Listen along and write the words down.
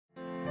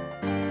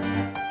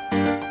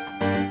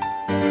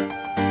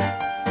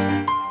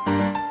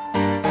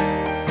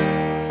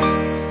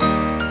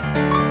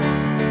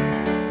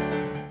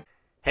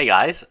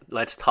guys,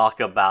 let's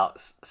talk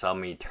about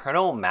some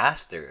Eternal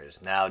Masters.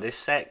 Now this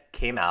set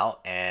came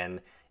out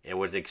and it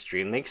was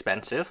extremely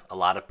expensive. A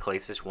lot of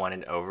places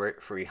wanted over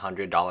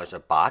 $300 a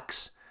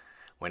box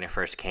when it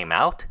first came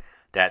out.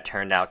 That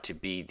turned out to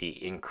be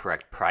the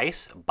incorrect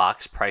price.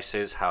 Box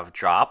prices have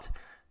dropped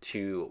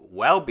to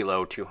well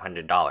below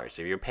 $200. If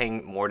you're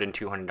paying more than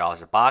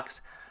 $200 a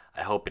box,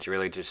 I hope it's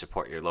really to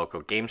support your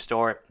local game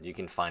store. You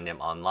can find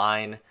them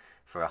online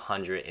for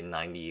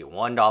 $191,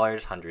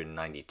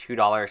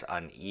 $192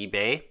 on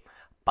eBay.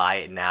 Buy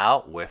it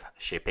now with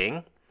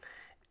shipping.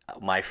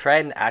 My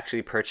friend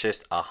actually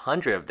purchased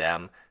 100 of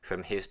them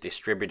from his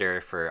distributor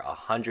for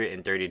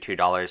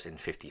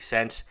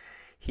 $132.50.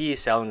 He is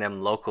selling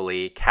them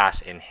locally,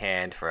 cash in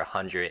hand, for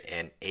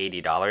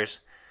 $180.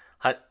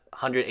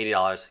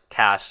 $180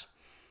 cash.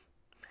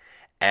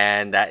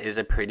 And that is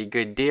a pretty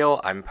good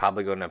deal. I'm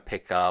probably going to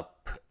pick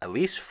up at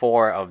least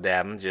 4 of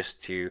them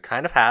just to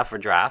kind of have for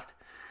draft.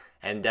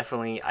 And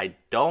definitely, I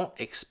don't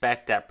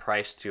expect that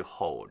price to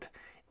hold.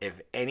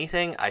 If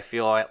anything, I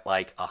feel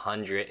like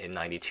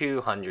 192,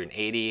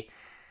 180,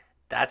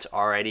 that's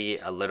already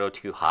a little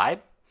too high.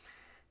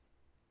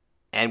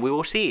 And we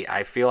will see.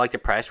 I feel like the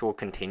price will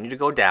continue to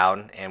go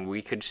down, and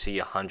we could see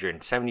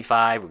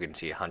 175, we could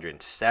see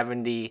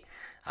 170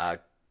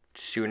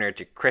 sooner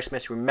to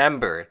Christmas.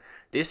 Remember,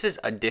 this is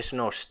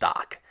additional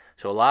stock.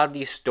 So a lot of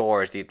these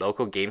stores, these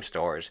local game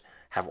stores,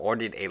 have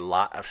ordered a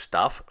lot of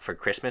stuff for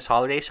Christmas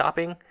holiday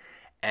shopping.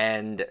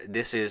 And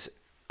this is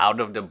out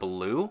of the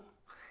blue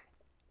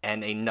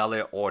and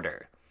another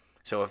order.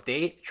 So if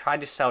they try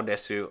to sell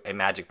this to a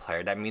Magic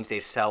player, that means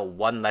they sell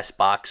 1 less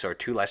box or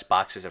 2 less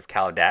boxes of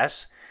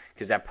Caldas,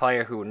 because that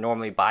player who would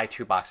normally buy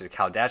 2 boxes of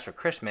Caldas for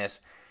Christmas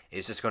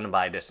is just going to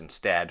buy this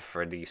instead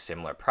for the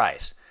similar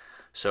price.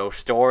 So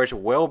stores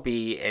will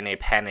be in a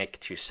panic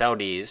to sell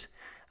these.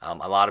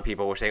 A lot of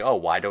people will say, oh,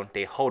 why don't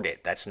they hold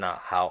it? That's not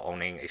how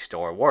owning a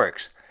store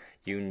works.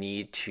 You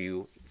need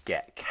to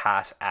get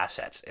cash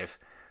assets. If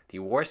the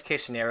worst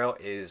case scenario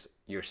is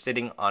you're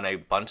sitting on a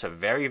bunch of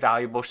very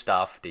valuable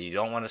stuff that you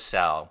don't want to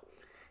sell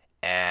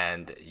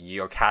and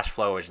your cash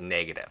flow is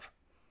negative.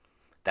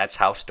 That's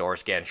how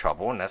stores get in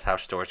trouble, and that's how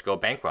stores go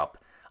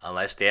bankrupt,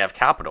 unless they have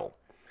capital.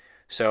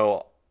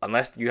 So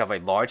unless you have a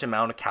large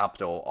amount of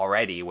capital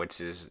already,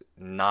 which is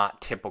not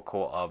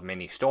typical of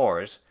many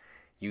stores,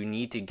 you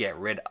need to get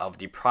rid of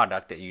the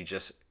product that you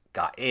just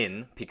got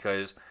in,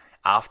 because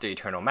after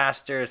Eternal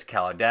Masters,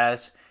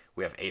 Caldas,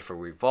 we have A for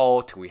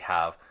Revolt, we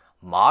have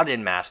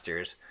Modern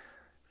Masters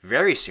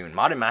very soon.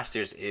 Modern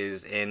Masters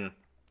is in,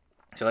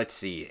 so let's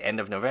see, end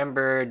of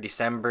November,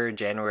 December,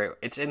 January.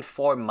 It's in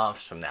 4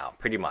 months from now,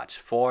 pretty much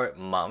 4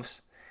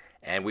 months.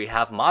 And we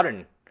have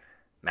Modern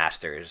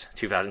Masters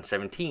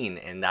 2017,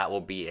 and that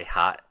will be a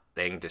hot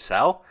thing to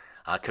sell.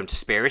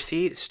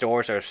 Conspiracy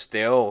stores are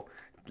still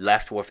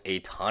left with a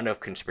ton of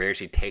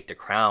Conspiracy Take the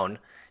Crown,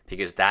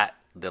 because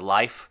the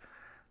life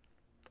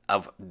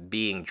of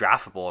being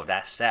draftable of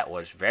that set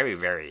was very,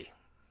 very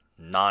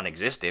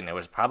non-existent. It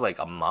was probably like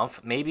a month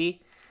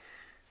maybe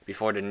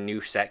before the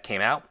new set came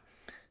out.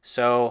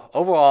 So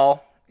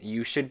overall,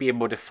 you should be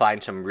able to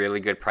find some really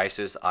good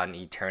prices on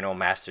Eternal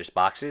Masters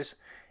boxes,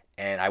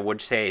 and I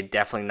would say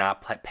definitely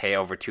not pay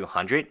over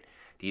 $200.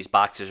 These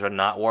boxes are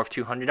not worth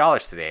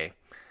 $200 today.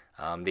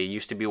 They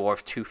used to be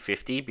worth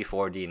 $250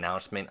 before the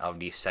announcement of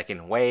the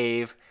second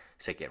wave,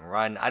 second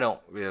run. I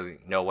don't really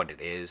know what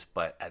it is,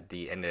 but at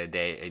the end of the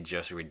day, it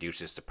just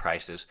reduces the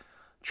prices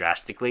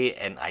drastically,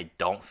 and I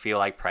don't feel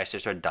like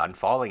prices are done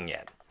falling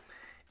yet.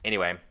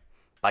 Anyway,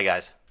 bye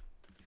guys.